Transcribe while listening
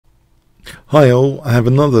Hi all, I have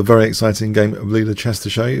another very exciting game of Leela Chess to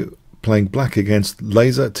show you. Playing black against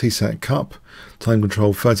Laser, TSAT Cup, time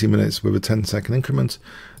control 30 minutes with a 10-second increment.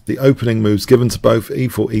 The opening moves given to both,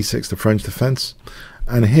 e4, e6 to French defense.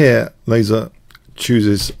 And here Laser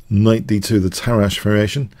chooses knight d2, the Tarrasch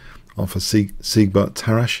variation, off a Siegbert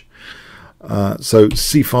Tarrasch. So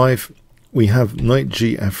c5, we have knight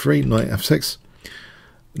gf3, knight f6.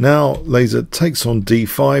 Now Laser takes on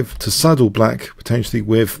d5 to saddle black potentially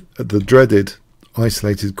with the dreaded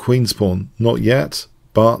isolated queen's pawn. Not yet,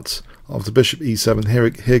 but after bishop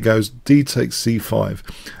e7, here goes d takes c5.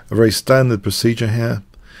 A very standard procedure here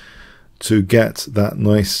to get that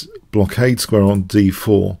nice blockade square on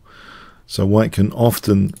d4. So white can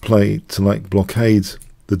often play to like blockade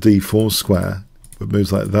the d4 square with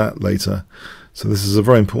moves like that later. So this is a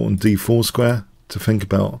very important d4 square to think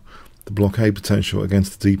about the blockade potential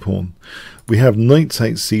against the d-pawn. We have knight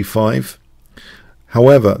takes c5.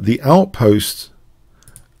 However, the outpost,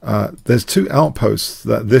 there's two outposts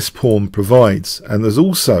that this pawn provides, and there's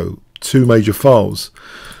also two major files,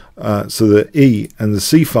 so the E and the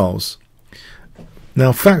C files.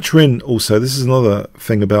 Now factor in also, this is another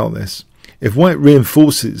thing about this, if white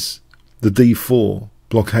reinforces the d4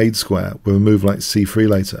 blockade square with a move like c3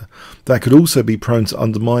 later, that could also be prone to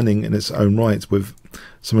undermining in its own right with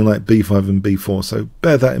something like b5 and b4, so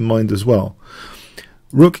bear that in mind as well.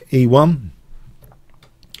 Rook e1.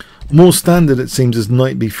 More standard it seems is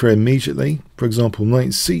knight b3 immediately, for example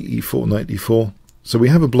knight c e4, knight d4. So we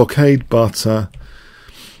have a blockade, but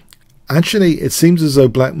actually it seems as though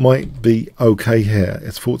black might be okay here.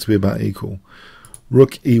 It's thought to be about equal.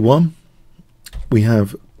 Rook e1. We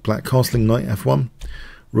have black castling knight f1,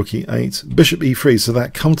 rook e8, bishop e3, so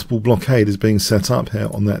that comfortable blockade is being set up here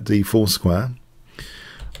on that d4 square.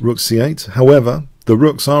 Rook c8. However, the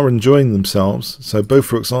rooks are enjoying themselves, so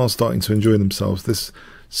both rooks are starting to enjoy themselves, this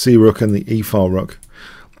c rook and the e file rook.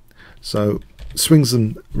 So swings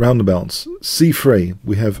and roundabouts. c3,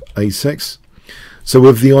 we have a6. So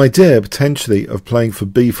with the idea potentially of playing for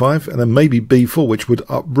b5 and then maybe b4, which would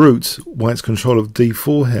uproot white's control of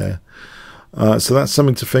d4 here. So that's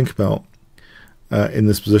something to think about in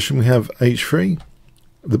this position. We have h3,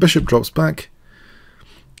 the bishop drops back,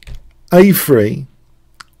 a3,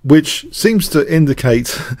 which seems to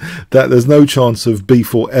indicate that there's no chance of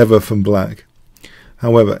b4 ever from black.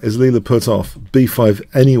 However, as Leela put off, b5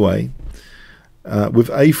 anyway. With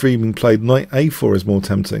a3 being played, knight a4 is more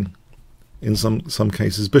tempting in some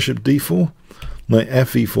cases. Bishop d4, knight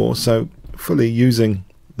fe4, so fully using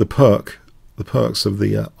the perks of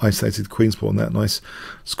the isolated queen's pawn, that nice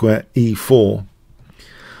square e4.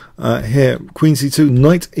 Here, queen c2,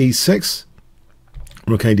 knight e6,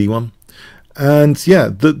 rook a d1. And yeah,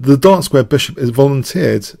 the dark square bishop is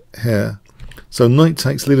volunteered here. So knight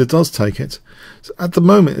takes, Leela does take it. So at the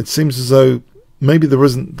moment, it seems as though maybe there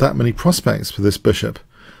isn't that many prospects for this bishop.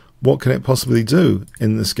 What can it possibly do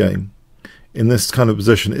in this game? In this kind of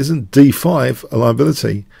position, isn't d5 a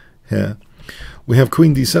liability here? We have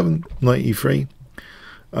queen d7, knight e3,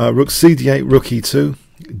 rook cd8, rook e2,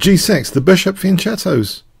 g6, the bishop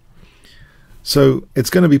fianchettos. So it's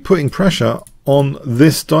going to be putting pressure on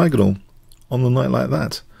this diagonal, on the knight like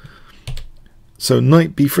that. So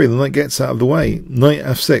knight b3, the knight gets out of the way, knight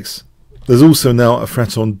f6. There's also now a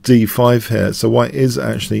threat on d5 here, so white is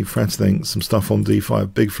actually threatening some stuff on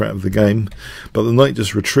d5, big threat of the game, but the knight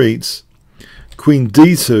just retreats. Queen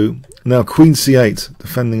d2, now queen c8,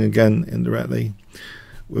 defending again indirectly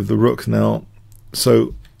with the rook now.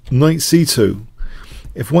 So knight c2,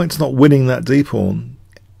 if white's not winning that d-pawn,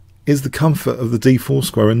 is the comfort of the d4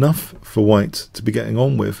 square enough for white to be getting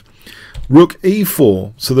on with? Rook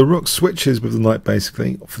e4, so the rook switches with the knight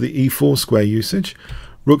basically for the e4 square usage.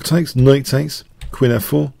 Rook takes, knight takes, queen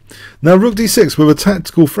f4. Now rook d6 with a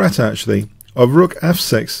tactical threat actually of rook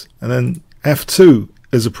f6, and then f2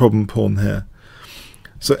 is a problem pawn here.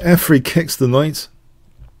 So f3 kicks the knight.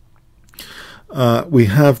 We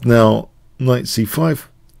have now knight c5,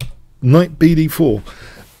 knight bd4.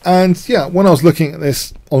 And yeah, when I was looking at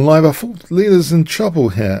this on live, I thought Leela's in trouble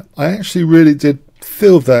here. I actually really did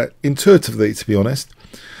feel that intuitively, to be honest.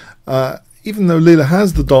 Even though Leela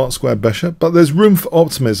has the dark square bishop, but there's room for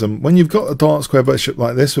optimism. When you've got a dark square bishop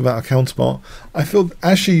like this without a counterpart, I feel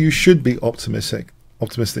actually you should be optimistic.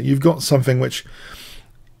 You've got something which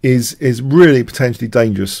is really potentially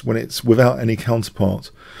dangerous when it's without any counterpart.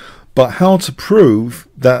 But how to prove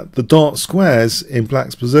that the dark squares in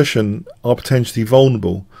black's position are potentially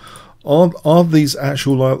vulnerable? Are these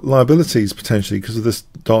actual liabilities potentially because of this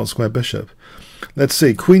dark square bishop? Let's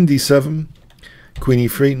see, queen d7, queen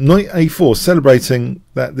e3, knight a4, celebrating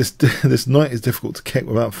that this knight is difficult to kick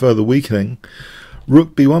without further weakening.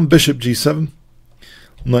 Rook b1, bishop g7,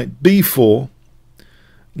 knight b4.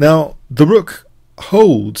 Now the rook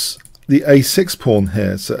holds the a6 pawn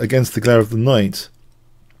here, so against the glare of the knight,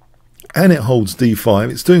 and it holds d5.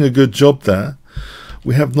 It's doing a good job there.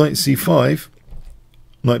 We have knight c5,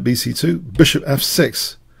 knight bc2, bishop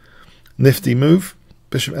f6, nifty move,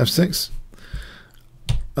 bishop f6.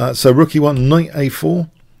 So rook e1, knight a4,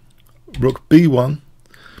 rook b1,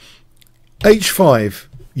 h5.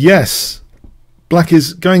 Yes, black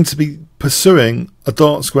is going to be pursuing a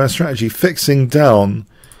dark square strategy, fixing down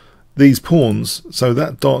these pawns. So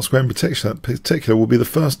that dark square in particular will be the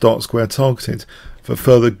first dark square targeted for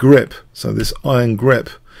further grip. So this iron grip.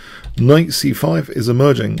 Knight c5 is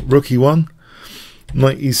emerging. Rook e1,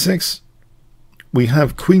 knight e6. We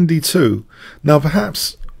have queen d2. Now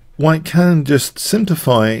perhaps white can just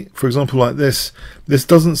simplify, for example, like this. This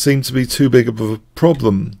doesn't seem to be too big of a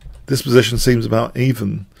problem. This position seems about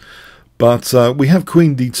even. But we have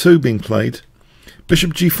queen d2 being played.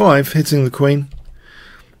 Bishop g5 hitting the queen.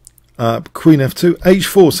 Queen f2.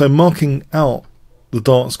 h4, so marking out the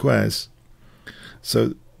dark squares.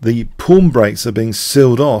 So the pawn breaks are being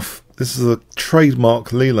sealed off. This is a trademark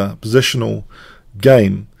Leela positional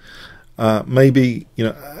game. Maybe, you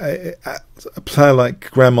know, a player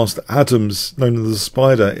like Grandmaster Adams, known as the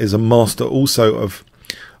Spider, is a master also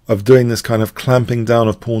of doing this kind of clamping down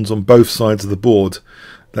of pawns on both sides of the board.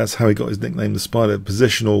 That's how he got his nickname, the Spider.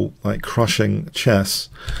 Positional, like crushing chess.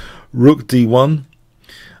 Rook d1.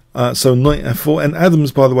 So knight f4. And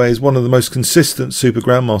Adams, by the way, is one of the most consistent super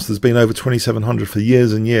grandmasters, been over 2700 for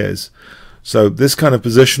years and years. So this kind of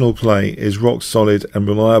positional play is rock solid and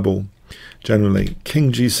reliable generally.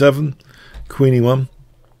 King g7, queen e1.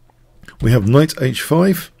 We have knight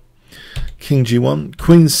h5, king g1,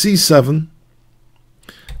 queen c7,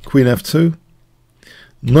 queen f2,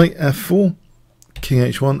 knight f4, king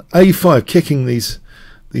h1, a5, kicking these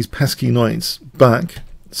pesky knights back.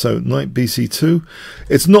 So knight bc2.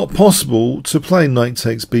 It's not possible to play knight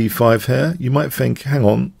takes b5 here. You might think, hang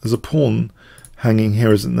on, there's a pawn hanging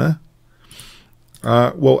here, isn't there?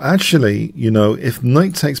 Well, actually, you know, if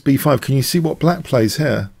knight takes b5, can you see what black plays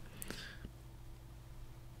here?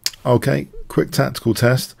 Okay, quick tactical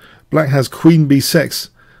test. Black has queen b6,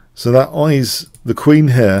 so that eyes the queen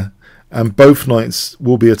here, and both knights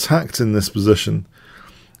will be attacked in this position.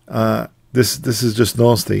 This is just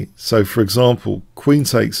nasty. So, for example, queen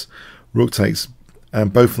takes, rook takes,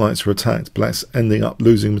 and both knights are attacked. Black's ending up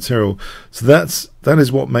losing material. So that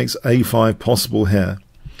is what makes a5 possible here.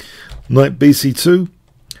 Knight bc2.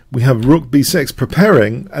 We have rook b6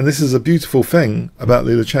 preparing, and this is a beautiful thing about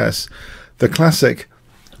Leela chess, the classic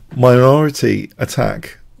minority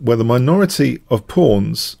attack, where the minority of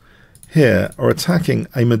pawns here are attacking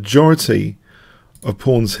a majority of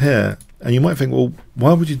pawns here. And you might think, well,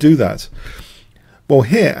 why would you do that? Well,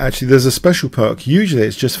 here, actually, there's a special perk. Usually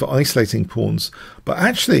it's just for isolating pawns. But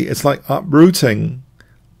actually, it's like uprooting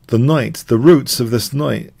the knight, the roots of this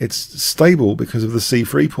knight. It's stable because of the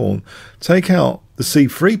c3 pawn. Take out the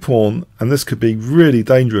c3 pawn, and this could be really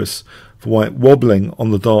dangerous for white, wobbling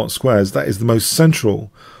on the dark squares. That is the most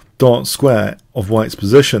central dark square of white's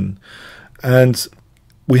position. And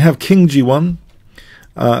we have king g1,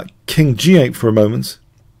 king g8 for a moment,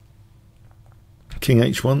 king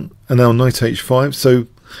h1, and now knight h5. So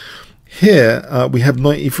here we have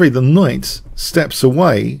knight e3. The knight steps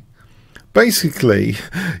away, basically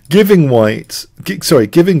giving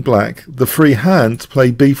black the free hand to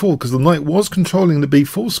play b4, because the knight was controlling the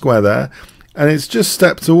b4 square there, and it's just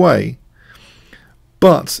stepped away.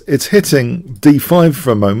 But it's hitting d5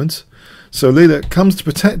 for a moment. So Leela comes to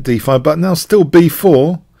protect d5, but now still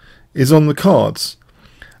b4 is on the cards.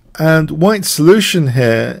 And white's solution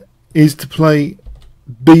here is to play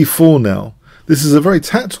b4 now. This is a very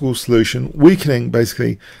tactical solution, weakening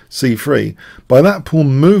basically c3. By that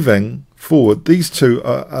pawn moving forward, these two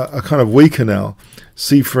are kind of weaker now.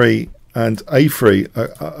 c3 and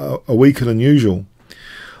a3 are weaker than usual.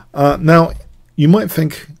 Now, you might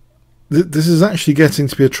think this is actually getting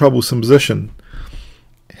to be a troublesome position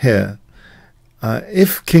here.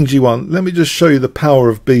 If king g1, let me just show you the power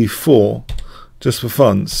of b4 just for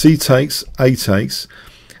fun. C takes, a takes,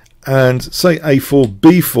 and say a4,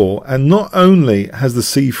 b4, and not only has the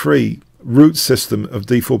c3 root system of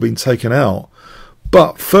d4 been taken out,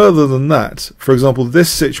 but further than that, for example,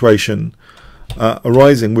 this situation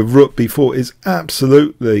arising with rook b4 is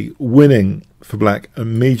absolutely winning for black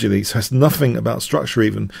immediately. So it's nothing about structure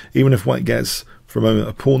even if white gets for a moment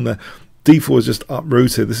a pawn there. d4 is just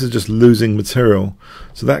uprooted. This is just losing material.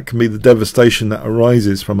 So that can be the devastation that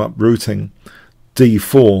arises from uprooting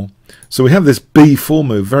d4. So we have this b4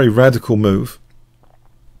 move, very radical move.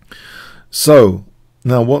 So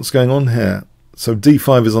now what's going on here? So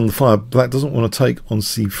d5 is on the fire. Black doesn't want to take on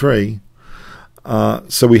c3.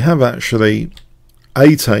 So we have actually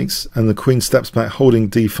a takes, and the queen steps back holding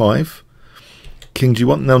d5. King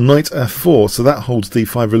g1. Now knight f4, so that holds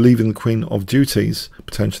d5, relieving the queen of duties,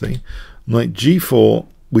 potentially. Knight g4,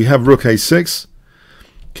 we have rook a6.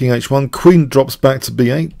 King h1, queen drops back to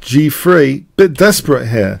b8. g3, bit desperate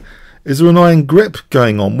here. Is there an iron grip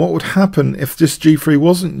going on? What would happen if this g3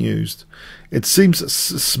 wasn't used? It seems it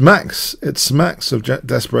smacks of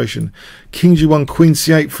desperation. King g1, queen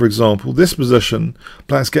c8, for example. This position,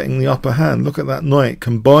 black's getting the upper hand. Look at that knight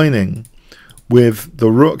combining with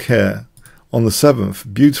the rook here on the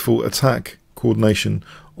 7th. Beautiful attack coordination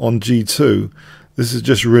on g2. This is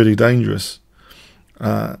just really dangerous.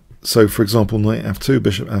 So, for example, knight f2,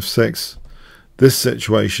 bishop f6. This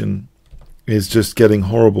situation is just getting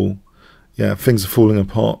horrible. Yeah, things are falling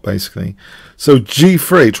apart, basically. So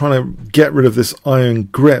g3, trying to get rid of this iron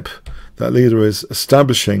grip that Leela is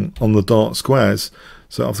establishing on the dark squares.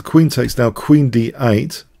 So after queen takes, now queen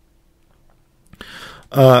d8.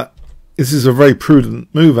 This is a very prudent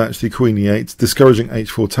move, actually, queen e8, discouraging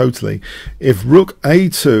h4 totally. If rook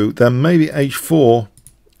a2, then maybe h4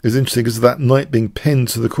 is interesting because of that knight being pinned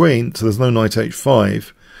to the queen, so there's no knight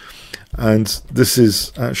h5. And this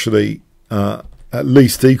is actually at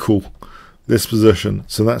least equal, this position,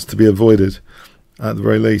 so that's to be avoided at the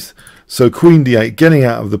very least. So queen d8, getting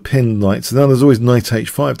out of the pinned knight. So now there's always knight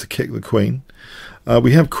h5 to kick the queen.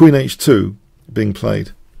 We have queen h2 being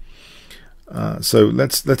played. So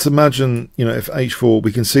let's imagine, you know, if h4,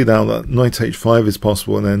 we can see now that knight h5 is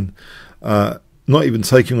possible, and then not even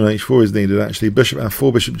taking on h4 is needed. Actually, bishop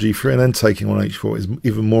f4, bishop g3, and then taking on h4 is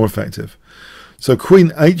even more effective. So queen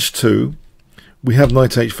h2. We have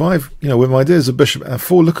knight h5, you know, with ideas of bishop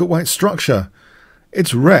f4. Look at white's structure.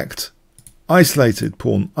 It's wrecked. Isolated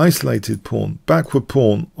pawn, backward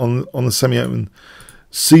pawn on the semi-open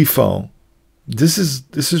c-file. This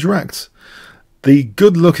is wrecked. The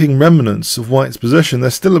good-looking remnants of white's position,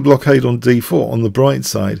 there's still a blockade on d4 on the bright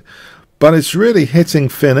side, but it's really hitting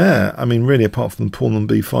thin air. I mean, really, apart from the pawn on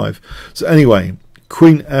b5. So anyway,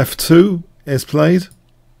 queen f2 is played,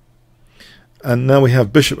 and now we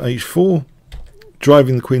have bishop h4.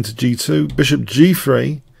 Driving the queen to g2, bishop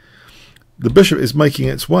g3. The bishop is making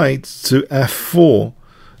its way to f4,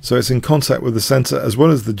 so it's in contact with the center as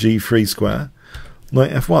well as the g3 square.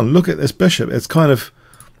 Knight f1. Look at this bishop. It's kind of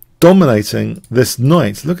dominating this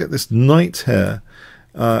knight. Look at this knight here.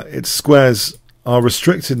 Its squares are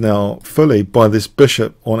restricted now fully by this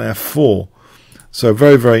bishop on f4. So a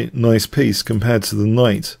very, very nice piece compared to the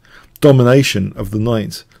knight. Domination of the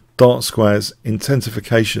knight. Dark squares,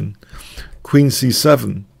 intensification. Queen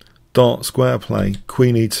c7, dark square play,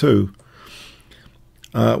 queen e2.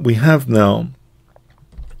 We have now,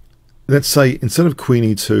 let's say, instead of queen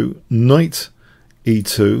e2, knight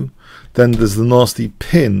e2, then there's the nasty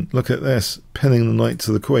pin. Look at this, pinning the knight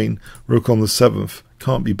to the queen, rook on the 7th.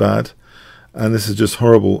 Can't be bad. And this is just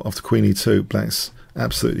horrible after queen e2. Black's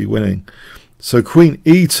absolutely winning. So queen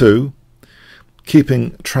e2,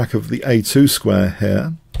 keeping track of the a2 square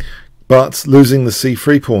here, but losing the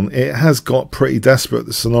c3 pawn. It has got pretty desperate,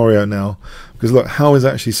 the scenario now, because look, how is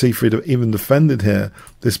actually c3 even defended here?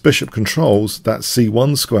 This bishop controls that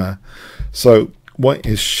c1 square, so white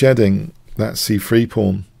is shedding that c3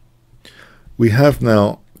 pawn. We have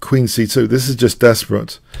now queen c2. This is just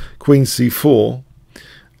desperate. Queen c4,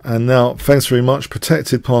 and now, thanks very much,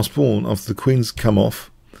 protected passed pawn after the queen's come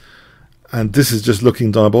off, and this is just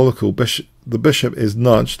looking diabolical. The bishop is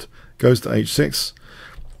nudged, goes to h6.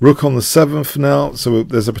 Rook on the 7th now, so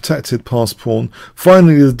there's a protected passed pawn.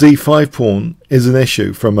 Finally, the d5 pawn is an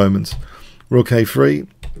issue for a moment. Rook a3,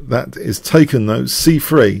 that is taken though.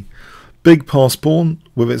 c3, big passed pawn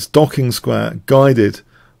with its docking square guided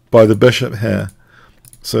by the bishop here.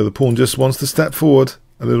 So the pawn just wants to step forward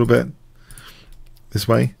a little bit. This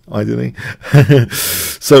way, ideally.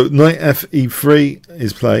 So knight f e3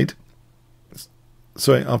 is played.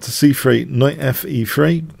 Sorry, after c3, knight f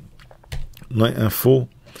e3, knight f4.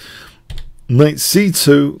 Knight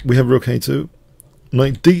c2, we have rook a2.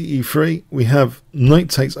 Knight d e3, we have knight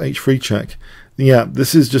takes h3 check. Yeah,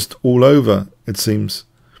 this is just all over, it seems,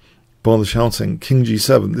 by the shouting. King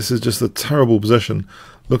g7, this is just a terrible position.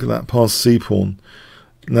 Look at that passed c pawn.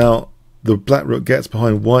 Now, the black rook gets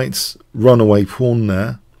behind white's runaway pawn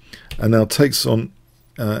there, and now takes on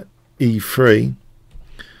e3,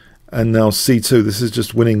 and now c2. This is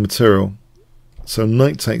just winning material. So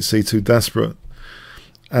knight takes c2, desperate.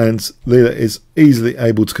 And Leela is easily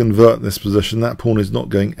able to convert this position. That pawn is not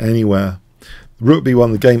going anywhere. Rook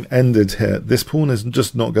b1, the game ended here. This pawn is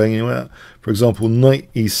just not going anywhere. For example, knight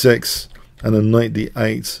e6, and a knight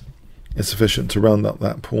d8 is sufficient to round up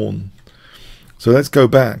that pawn. So let's go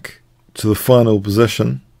back to the final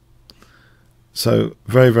position. So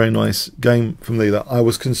very nice game from Leela. I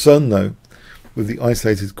was concerned though with the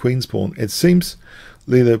isolated queen's pawn. It seems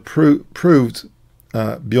Leela proved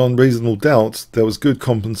beyond reasonable doubt there was good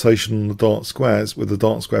compensation on the dark squares with the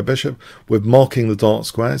dark square bishop, with marking the dark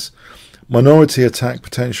squares. Minority attack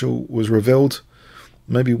potential was revealed.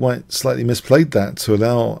 Maybe White slightly misplayed that to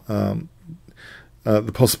allow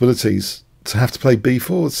the possibilities to have to play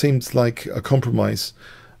b4. It seemed like a compromise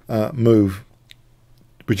move,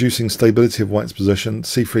 reducing stability of White's position.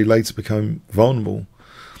 c3 later became vulnerable,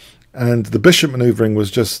 and the bishop manoeuvring was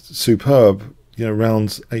just superb. You know,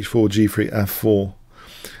 rounds h4, g3, f4.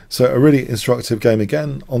 So a really instructive game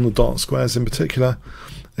again on the dark squares in particular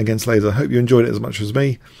against Leela. I hope you enjoyed it as much as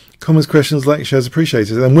me. Comments, questions, likes, shares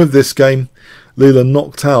appreciated. And with this game, Leela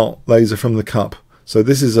knocked out Leela from the cup. So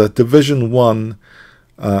this is a Division 1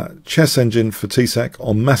 chess engine for TSEC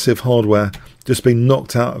on massive hardware, just been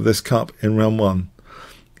knocked out of this cup in round 1.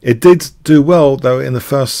 It did do well though in the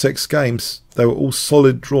first 6 games. They were all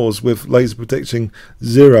solid draws, with Leela predicting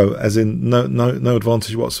 0, as in no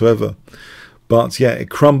advantage whatsoever. But yeah, it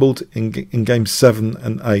crumbled in games 7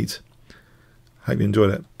 and 8. Hope you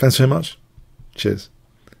enjoyed it. Thanks very much. Cheers.